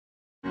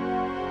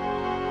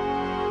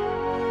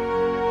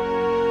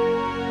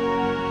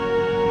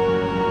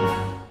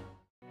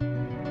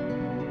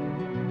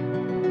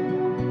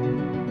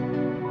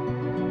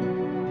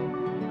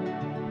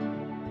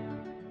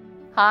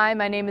Hi,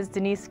 my name is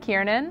Denise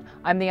Kiernan.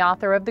 I'm the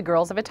author of The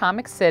Girls of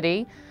Atomic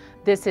City.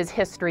 This is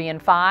History in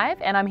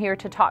 5, and I'm here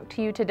to talk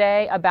to you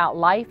today about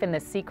life in the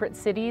secret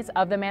cities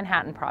of the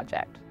Manhattan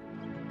Project.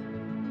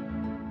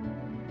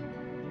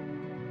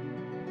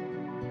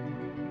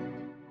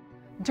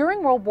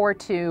 During World War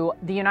II,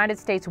 the United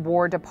States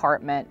War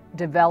Department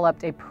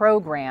developed a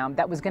program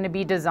that was going to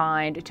be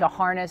designed to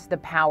harness the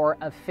power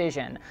of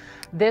fission.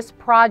 This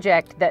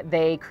project that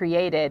they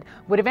created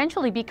would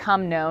eventually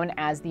become known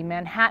as the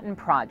Manhattan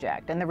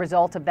Project, and the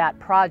result of that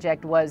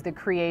project was the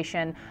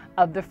creation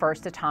of the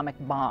first atomic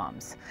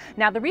bombs.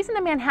 Now, the reason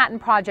the Manhattan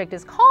Project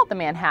is called the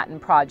Manhattan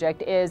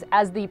Project is,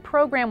 as the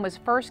program was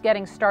first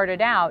getting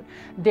started out,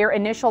 their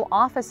initial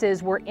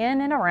offices were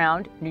in and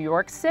around New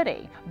York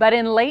City. But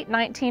in late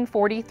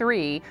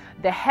 1943,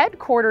 the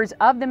headquarters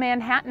of the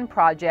Manhattan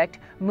Project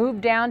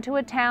moved down to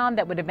a town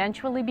that would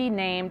eventually be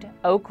named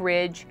Oak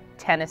Ridge,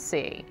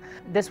 Tennessee.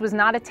 This was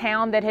not a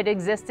town that had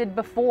existed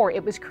before.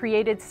 It was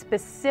created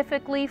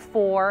specifically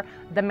for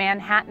the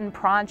Manhattan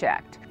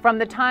Project. From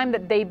the time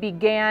that they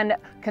began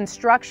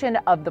construction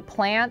of the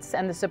plants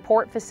and the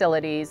support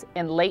facilities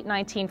in late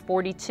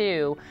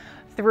 1942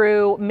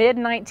 through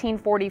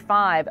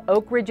mid-1945,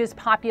 Oak Ridge's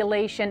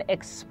population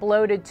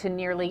exploded to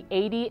nearly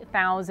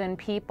 80,000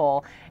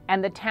 people,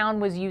 and the town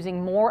was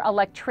using more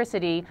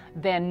electricity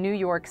than New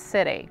York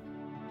City.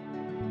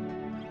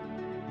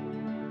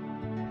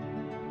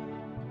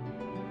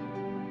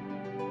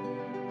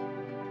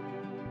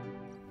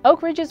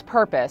 Oak Ridge's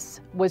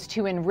purpose was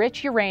to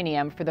enrich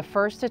uranium for the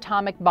first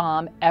atomic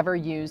bomb ever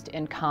used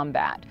in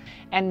combat,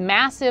 and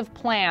massive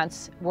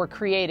plants were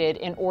created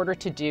in order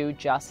to do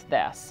just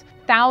this.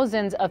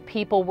 Thousands of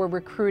people were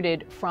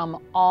recruited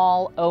from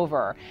all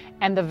over,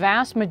 and the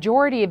vast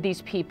majority of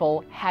these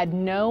people had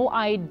no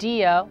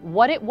idea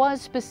what it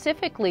was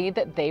specifically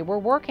that they were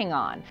working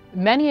on.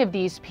 Many of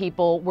these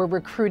people were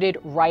recruited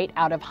right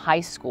out of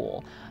high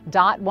school.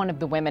 Dot, one of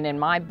the women in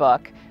my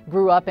book,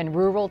 grew up in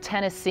rural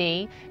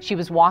Tennessee. She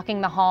was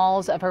walking the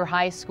halls of her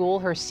high school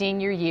her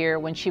senior year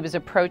when she was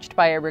approached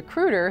by a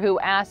recruiter who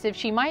asked if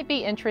she might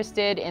be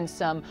interested in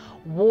some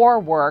war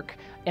work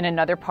in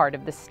another part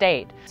of the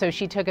state. So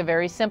she took a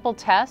very simple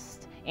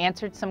test,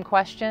 answered some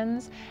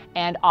questions,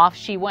 and off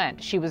she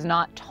went. She was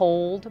not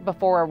told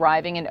before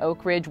arriving in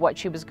Oak Ridge what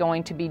she was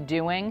going to be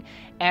doing,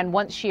 and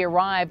once she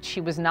arrived,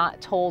 she was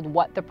not told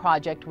what the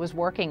project was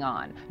working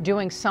on.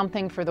 Doing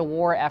something for the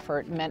war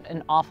effort meant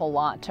an awful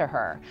lot to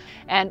her.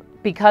 And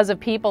because of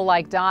people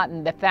like Dot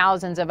and the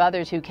thousands of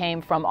others who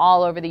came from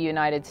all over the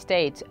United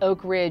States,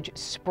 Oak Ridge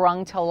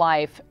sprung to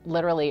life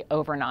literally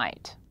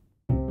overnight.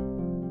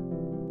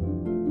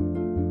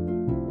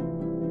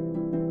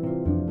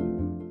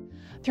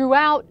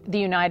 Throughout the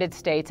United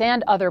States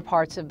and other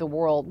parts of the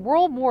world,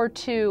 World War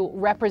II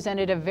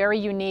represented a very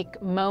unique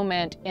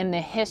moment in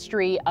the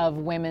history of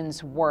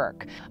women's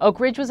work. Oak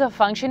Ridge was a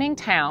functioning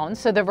town,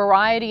 so the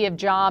variety of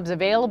jobs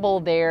available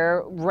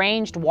there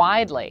ranged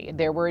widely.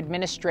 There were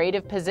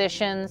administrative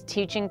positions,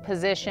 teaching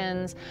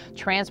positions,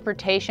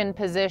 transportation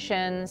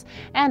positions,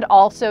 and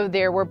also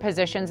there were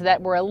positions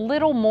that were a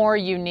little more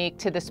unique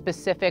to the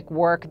specific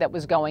work that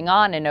was going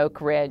on in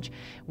Oak Ridge.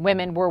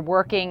 Women were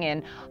working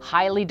in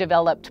highly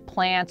developed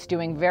plants,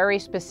 doing very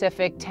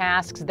specific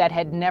tasks that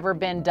had never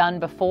been done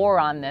before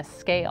on this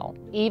scale.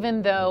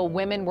 Even though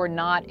women were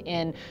not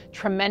in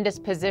tremendous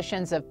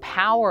positions of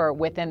power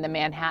within the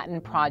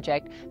Manhattan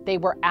Project, they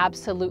were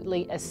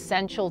absolutely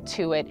essential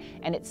to it,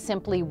 and it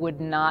simply would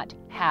not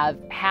have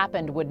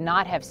happened, would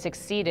not have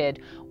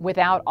succeeded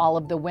without all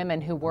of the women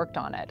who worked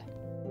on it.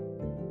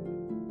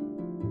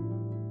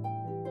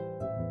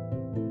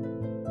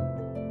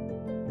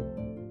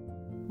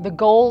 The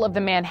goal of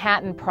the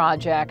Manhattan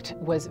Project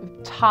was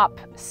top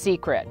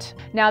secret.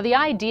 Now, the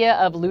idea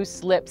of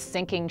loose lips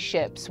sinking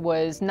ships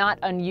was not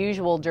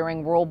unusual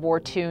during World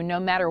War II, no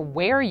matter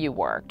where you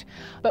worked.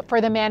 But for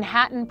the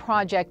Manhattan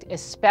Project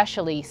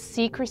especially,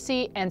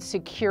 secrecy and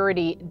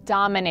security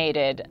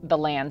dominated the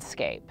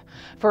landscape.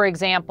 For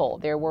example,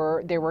 there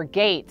were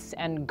gates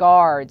and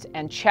guards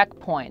and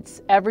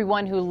checkpoints.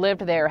 Everyone who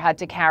lived there had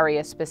to carry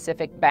a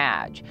specific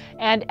badge.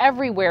 And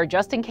everywhere,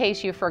 just in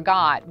case you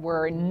forgot,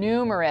 were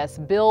numerous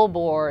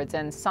billboards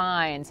and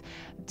signs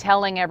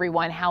telling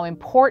everyone how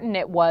important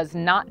it was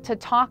not to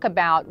talk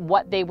about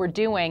what they were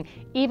doing,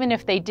 even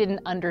if they didn't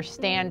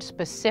understand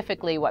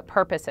specifically what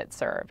purpose it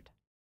served.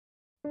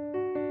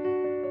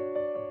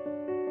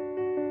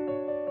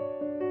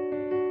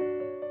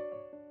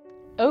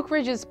 Oak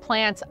Ridge's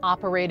plants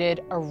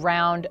operated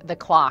around the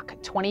clock,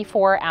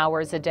 24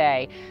 hours a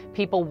day.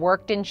 People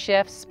worked in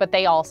shifts, but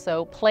they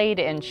also played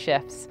in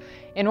shifts.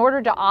 In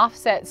order to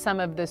offset some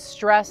of the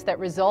stress that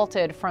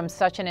resulted from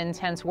such an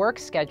intense work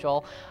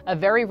schedule, a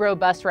very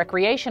robust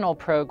recreational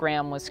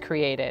program was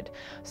created.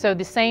 So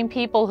the same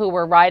people who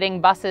were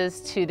riding buses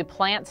to the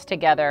plants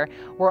together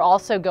were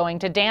also going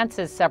to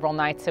dances several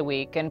nights a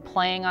week and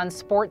playing on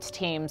sports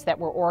teams that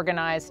were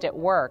organized at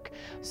work.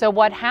 So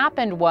what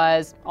happened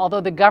was,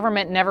 although the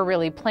government never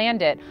really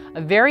planned it,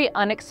 a very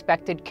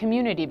unexpected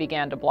community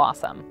began to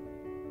blossom.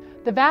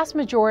 The vast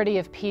majority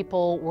of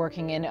people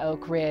working in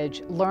Oak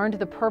Ridge learned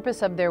the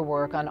purpose of their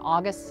work on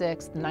August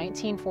 6,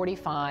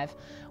 1945,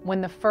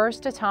 when the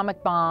first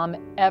atomic bomb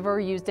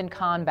ever used in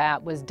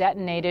combat was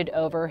detonated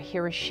over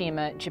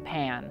Hiroshima,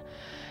 Japan.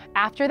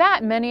 After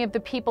that, many of the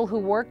people who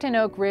worked in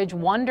Oak Ridge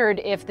wondered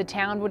if the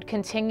town would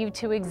continue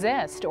to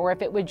exist or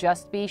if it would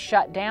just be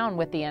shut down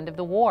with the end of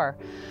the war.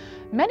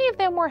 Many of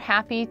them were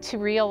happy to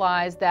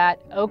realize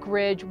that Oak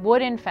Ridge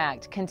would in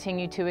fact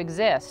continue to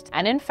exist.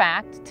 And in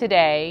fact,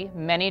 today,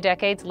 many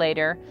decades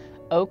later,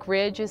 Oak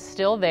Ridge is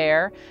still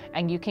there,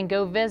 and you can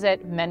go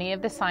visit many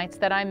of the sites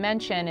that I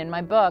mention in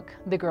my book,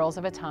 The Girls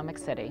of Atomic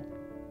City.